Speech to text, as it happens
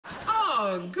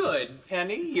Good,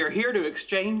 Penny. You're here to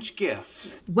exchange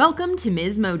gifts. Welcome to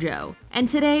MsMojo, and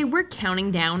today we're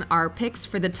counting down our picks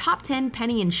for the top 10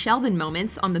 Penny and Sheldon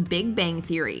moments on The Big Bang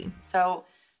Theory. So,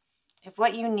 if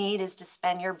what you need is to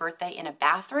spend your birthday in a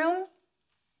bathroom,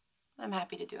 I'm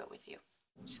happy to do it with you.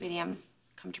 Sweetie, I'm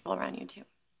comfortable around you too.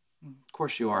 Of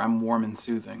course you are. I'm warm and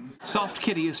soothing. Soft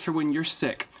kitty is for when you're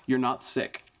sick. You're not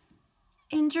sick.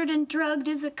 Injured and drugged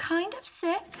is a kind of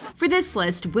sick. For this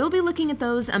list, we'll be looking at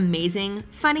those amazing,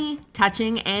 funny,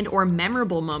 touching, and/or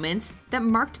memorable moments that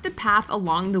marked the path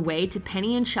along the way to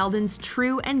Penny and Sheldon's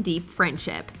true and deep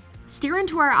friendship. Stare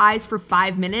into our eyes for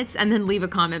 5 minutes and then leave a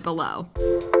comment below.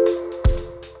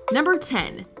 Number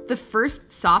 10, the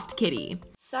first soft kitty.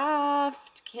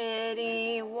 Soft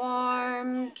kitty,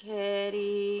 warm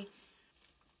kitty.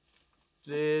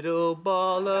 Little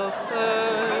ball of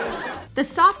fur. The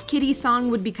Soft Kitty song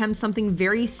would become something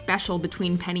very special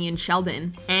between Penny and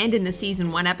Sheldon, and in the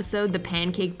season 1 episode, The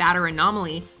Pancake Batter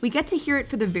Anomaly, we get to hear it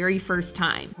for the very first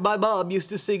time. My mom used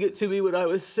to sing it to me when I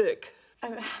was sick.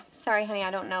 I'm sorry, honey,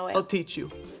 I don't know it. I'll teach you.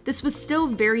 This was still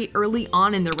very early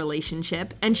on in their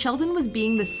relationship, and Sheldon was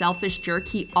being the selfish jerk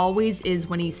he always is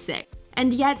when he's sick.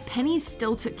 And yet, Penny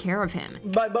still took care of him.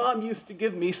 My mom used to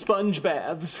give me sponge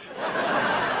baths.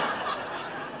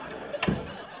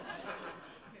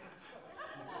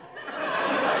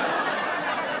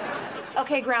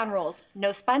 Okay, ground rules.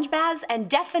 No sponge baths and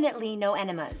definitely no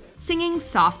enemas. Singing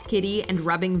Soft Kitty and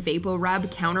rubbing Vapo Rub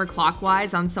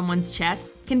counterclockwise on someone's chest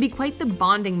can be quite the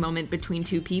bonding moment between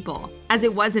two people, as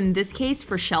it was in this case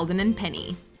for Sheldon and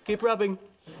Penny. Keep rubbing.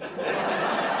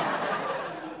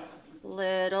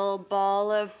 Little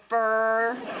ball of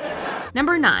fur.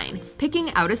 Number 9,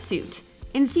 picking out a suit.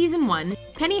 In season 1,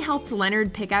 Penny helped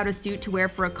Leonard pick out a suit to wear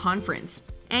for a conference.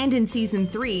 And in season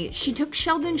 3, she took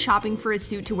Sheldon shopping for a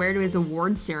suit to wear to his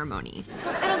awards ceremony.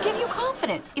 It'll give you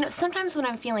confidence. You know, sometimes when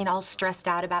I'm feeling all stressed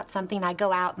out about something, I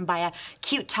go out and buy a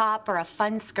cute top or a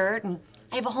fun skirt, and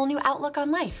I have a whole new outlook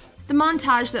on life. The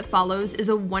montage that follows is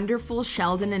a wonderful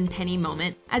Sheldon and Penny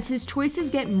moment as his choices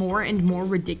get more and more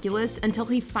ridiculous until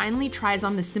he finally tries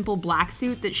on the simple black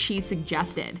suit that she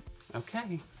suggested.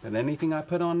 Okay, but anything I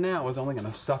put on now is only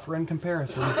gonna suffer in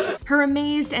comparison. Her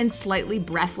amazed and slightly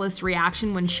breathless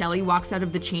reaction when Shelley walks out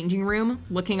of the changing room,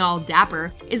 looking all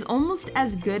dapper, is almost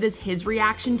as good as his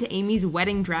reaction to Amy's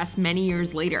wedding dress many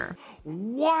years later.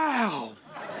 Wow!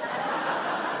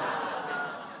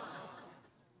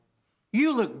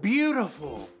 You look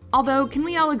beautiful! Although, can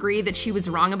we all agree that she was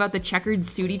wrong about the checkered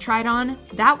suit he tried on?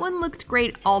 That one looked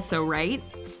great also, right?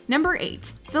 Number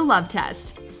 8, the love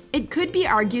test. It could be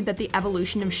argued that the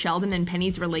evolution of Sheldon and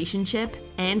Penny's relationship,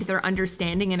 and their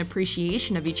understanding and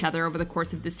appreciation of each other over the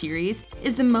course of the series,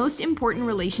 is the most important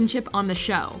relationship on the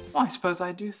show. Well, I suppose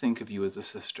I do think of you as a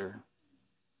sister.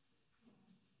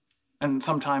 And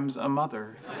sometimes a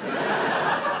mother.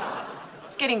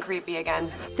 It's getting creepy again.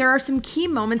 There are some key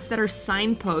moments that are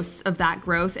signposts of that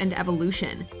growth and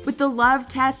evolution, with the love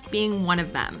test being one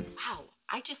of them. Wow,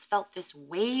 I just felt this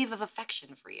wave of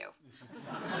affection for you.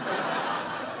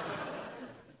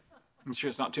 I'm sure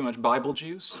it's not too much Bible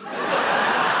juice?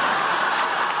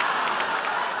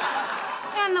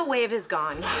 And the wave is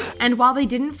gone. And while they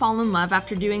didn't fall in love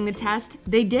after doing the test,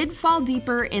 they did fall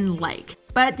deeper in like.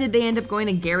 But did they end up going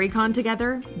to GaryCon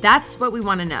together? That's what we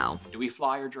want to know. Do we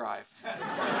fly or drive?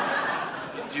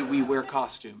 Do we wear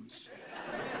costumes?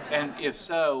 And if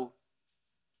so,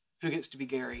 who gets to be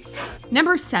Gary?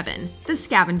 Number 7, the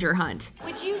scavenger hunt.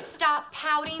 Would you stop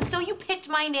pouting? So you picked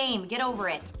my name. Get over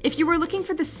it. If you were looking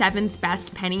for the 7th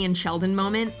best Penny and Sheldon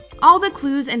moment, all the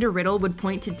clues and a riddle would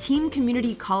point to Team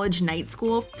Community College Night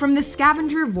School from the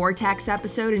Scavenger Vortex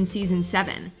episode in season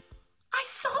 7. I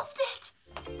solved it!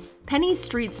 Penny's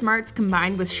street smarts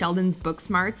combined with Sheldon's book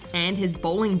smarts and his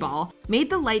bowling ball made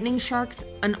the Lightning Sharks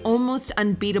an almost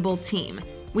unbeatable team.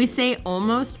 We say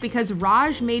almost because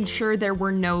Raj made sure there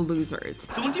were no losers.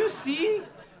 Don't you see?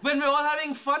 When we're all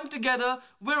having fun together,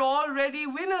 we're already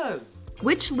winners.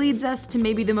 Which leads us to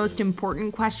maybe the most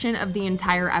important question of the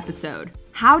entire episode.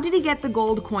 How did he get the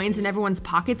gold coins in everyone's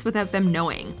pockets without them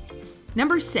knowing?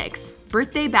 Number 6,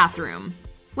 birthday bathroom.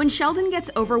 When Sheldon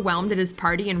gets overwhelmed at his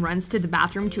party and runs to the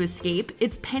bathroom to escape,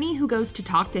 it's Penny who goes to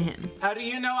talk to him. How do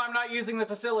you know I'm not using the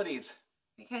facilities?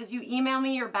 Because you email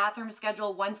me your bathroom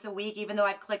schedule once a week, even though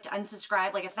I've clicked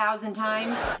unsubscribe like 1,000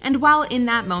 times. And while in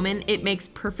that moment it makes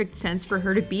perfect sense for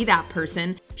her to be that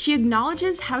person, she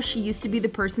acknowledges how she used to be the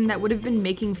person that would have been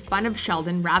making fun of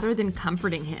Sheldon rather than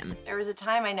comforting him. There was a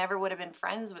time I never would have been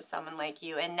friends with someone like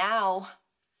you, and now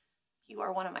you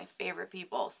are one of my favorite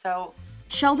people. So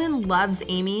Sheldon loves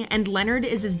Amy and Leonard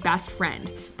is his best friend,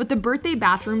 but the birthday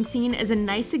bathroom scene is a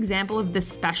nice example of the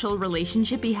special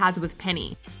relationship he has with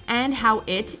Penny, and how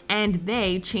it and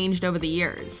they changed over the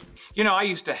years. You know, I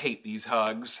used to hate these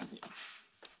hugs.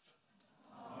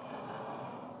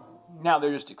 Now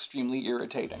they're just extremely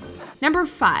irritating. Number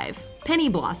 5. Penny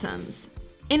Blossoms.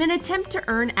 In an attempt to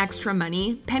earn extra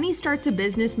money, Penny starts a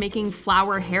business making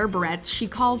flower hair barrettes she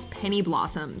calls Penny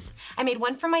Blossoms. I made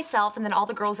one for myself, and then all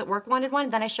the girls at work wanted one.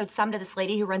 Then I showed some to this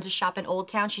lady who runs a shop in Old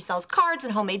Town. She sells cards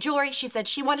and homemade jewelry. She said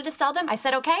she wanted to sell them. I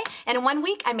said okay, and in 1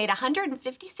 week, I made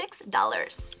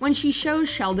 $156. When she shows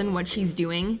Sheldon what she's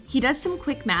doing, he does some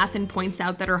quick math and points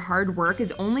out that her hard work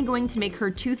is only going to make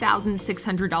her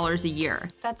 $2,600 a year.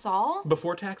 That's all?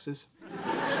 Before taxes.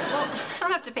 Well, I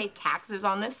don't have to pay taxes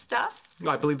on this stuff.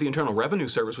 I believe the Internal Revenue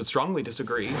Service would strongly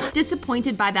disagree.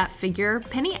 Disappointed by that figure,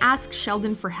 Penny asks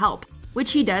Sheldon for help,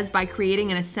 which he does by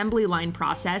creating an assembly line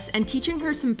process and teaching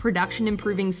her some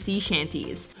production-improving sea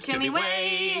shanties. Jimmy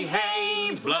way,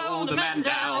 hey, blow the man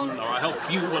down, or I'll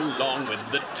help you along with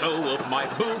the toe of my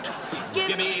boot.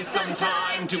 Give me some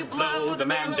time to blow the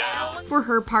man down. For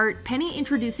her part, Penny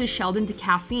introduces Sheldon to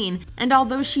caffeine, and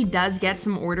although she does get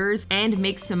some orders and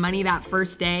makes some money that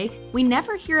first day, we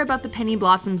never hear about the Penny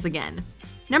Blossoms again.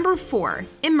 Number 4.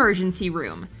 Emergency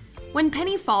Room. When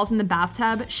Penny falls in the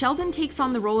bathtub, Sheldon takes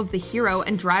on the role of the hero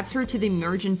and drives her to the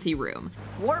emergency room.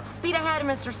 Warp speed ahead,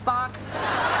 Mr. Spock.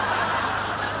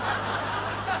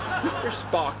 Mr.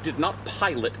 Spock did not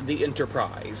pilot the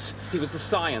Enterprise. He was a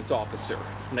science officer.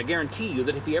 And I guarantee you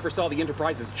that if he ever saw the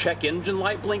Enterprise's check engine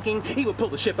light blinking, he would pull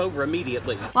the ship over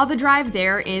immediately. While the drive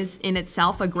there is in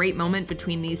itself a great moment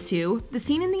between these two, the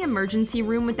scene in the emergency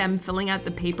room with them filling out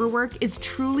the paperwork is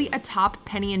truly a top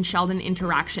Penny and Sheldon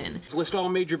interaction. List all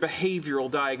major behavioral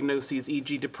diagnoses,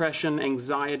 e.g. depression,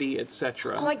 anxiety,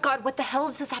 etc. Oh my God, what the hell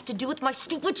does this have to do with my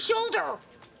stupid shoulder?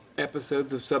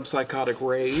 Episodes of subpsychotic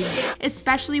rage.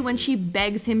 Especially when she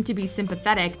begs him to be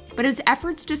sympathetic, but his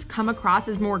efforts just come across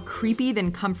as more creepy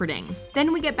than comforting.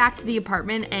 Then we get back to the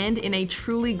apartment, and in a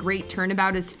truly great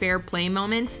turnabout as fair play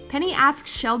moment, Penny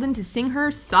asks Sheldon to sing her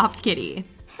Soft Kitty.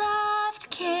 Soft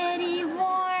kitty,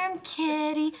 warm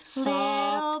kitty, little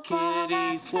ball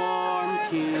of warm fur.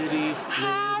 kitty,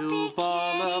 Happy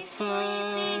ball of kitty,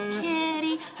 fur. sleepy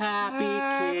kitty,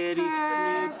 Happy kitty,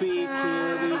 purr, sleepy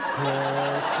kitty, purr,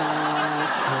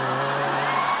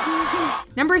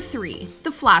 Number 3.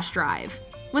 The flash drive.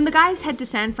 When the guys head to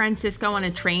San Francisco on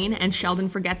a train and Sheldon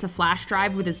forgets a flash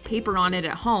drive with his paper on it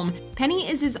at home, Penny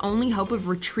is his only hope of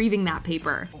retrieving that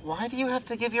paper. Why do you have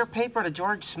to give your paper to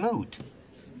George Smoot?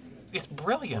 It's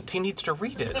brilliant. He needs to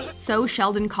read it. So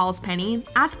Sheldon calls Penny,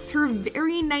 asks her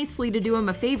very nicely to do him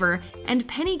a favor, and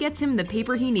Penny gets him the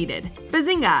paper he needed.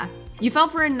 Bazinga! You fell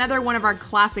for another one of our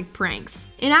classic pranks.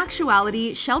 In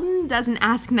actuality, Sheldon doesn't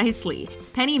ask nicely.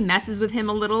 Penny messes with him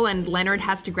a little, and Leonard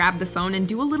has to grab the phone and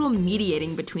do a little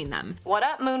mediating between them. What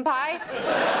up, Moon Pie?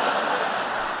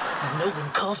 No one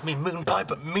calls me Moon Pie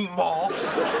but Meemaw.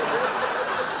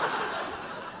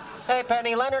 Hey,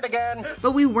 Penny, Leonard again.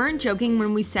 But we weren't joking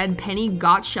when we said Penny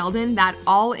got Sheldon that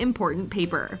all-important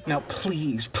paper. Now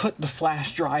please put the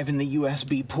flash drive in the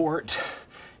USB port.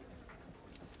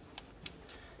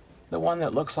 The one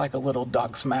that looks like a little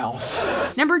duck's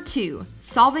mouth. Number 2.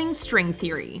 Solving string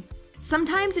theory.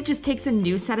 Sometimes it just takes a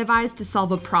new set of eyes to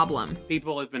solve a problem.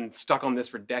 People have been stuck on this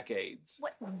for decades.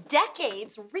 What,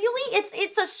 decades? Really?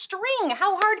 It's a string.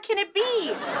 How hard can it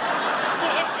be?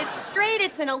 It's straight,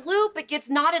 it's in a loop, it gets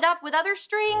knotted up with other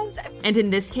strings. And in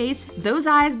this case, those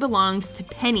eyes belonged to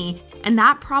Penny, and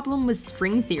that problem was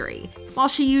string theory. While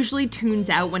she usually tunes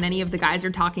out when any of the guys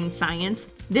are talking science,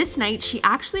 this night she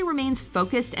actually remains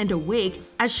focused and awake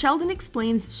as Sheldon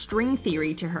explains string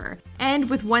theory to her. And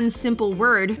with one simple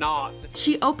word, Knots.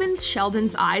 she opens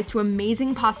Sheldon's eyes to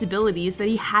amazing possibilities that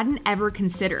he hadn't ever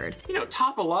considered. You know,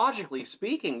 topologically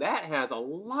speaking, that has a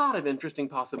lot of interesting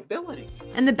possibilities.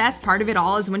 And the best part of it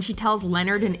all is when she tells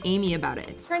Leonard and Amy about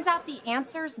it. Turns out the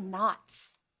answer's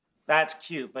knots. That's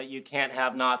cute, but you can't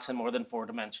have knots in more than 4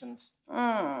 dimensions.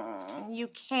 You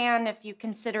can if you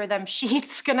consider them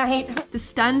sheets. Good night. The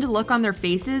stunned look on their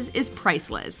faces is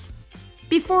priceless.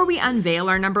 Before we unveil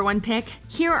our number 1 pick,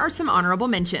 here are some honorable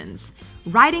mentions.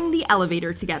 Riding the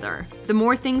elevator together. The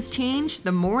more things change,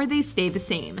 the more they stay the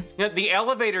same. You know, the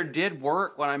elevator did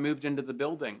work when I moved into the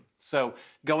building. So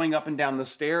going up and down the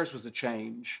stairs was a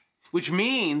change. Which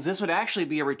means this would actually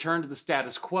be a return to the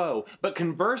status quo. But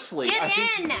conversely, I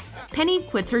think Penny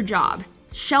quits her job.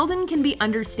 Sheldon can be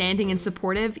understanding and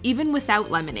supportive even without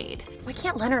lemonade. Why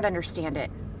can't Leonard understand it?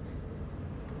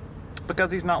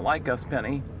 because he's not like us,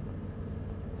 Penny.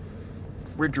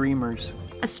 We're dreamers.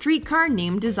 A Streetcar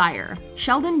Named Desire.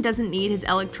 Sheldon doesn't need his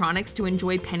electronics to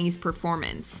enjoy Penny's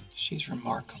performance. She's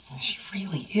remarkable. She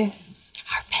really is.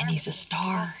 Our Penny's a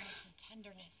star.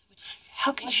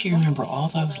 How can she remember all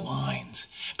those lines?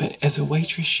 But as a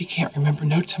waitress, she can't remember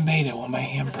no tomato on my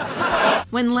hamburger.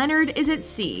 When Leonard is at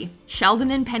sea, Sheldon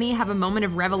and Penny have a moment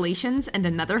of revelations and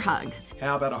another hug.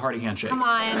 How about a hearty handshake? Come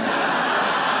on.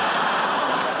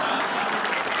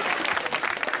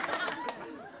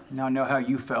 Now I know how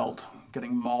you felt,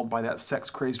 getting mauled by that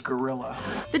sex-crazed gorilla.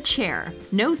 The chair.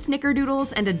 No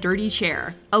snickerdoodles and a dirty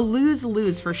chair. A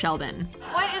lose-lose for Sheldon.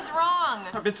 What is wrong?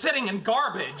 I've been sitting in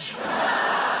garbage.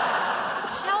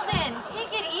 Sheldon,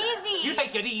 take it easy. You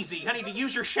take it easy. I need to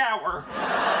use your shower.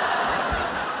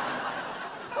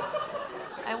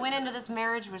 I went into this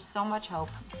marriage with so much hope.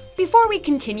 Before we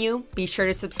continue, be sure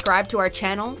to subscribe to our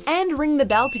channel and ring the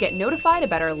bell to get notified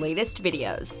about our latest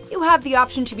videos. You have the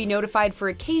option to be notified for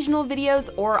occasional videos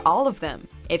or all of them.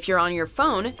 If you're on your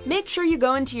phone, make sure you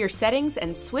go into your settings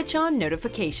and switch on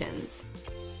notifications.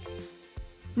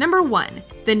 Number 1.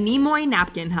 The Nimoy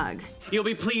Napkin Hug. You'll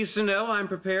be pleased to know I'm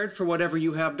prepared for whatever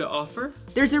you have to offer.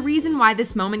 There's a reason why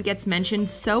this moment gets mentioned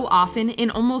so often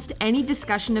in almost any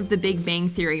discussion of the Big Bang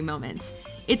Theory moments.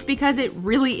 It's because it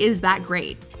really is that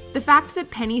great. The fact that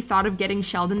Penny thought of getting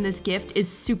Sheldon this gift is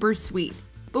super sweet,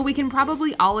 but we can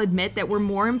probably all admit that we're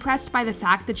more impressed by the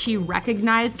fact that she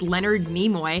recognized Leonard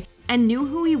Nimoy and knew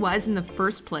who he was in the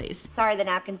first place. Sorry, the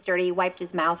napkin's dirty. He wiped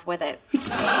his mouth with it.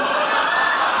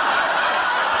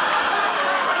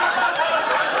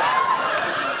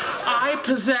 I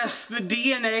possess the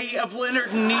DNA of Leonard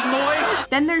Nimoy?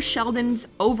 Then there's Sheldon's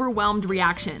overwhelmed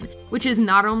reaction, which is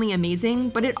not only amazing,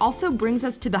 but it also brings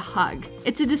us to the hug.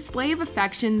 It's a display of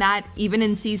affection that, even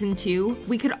in season 2,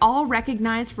 we could all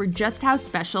recognize for just how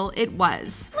special it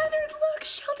was. Leonard, look,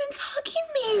 Sheldon's hugging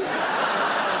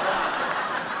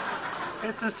me.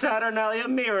 It's a Saturnalia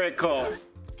miracle.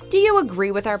 Do you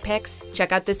agree with our picks?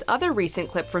 Check out this other recent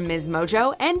clip from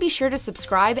MsMojo and be sure to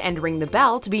subscribe and ring the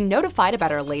bell to be notified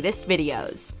about our latest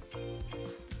videos.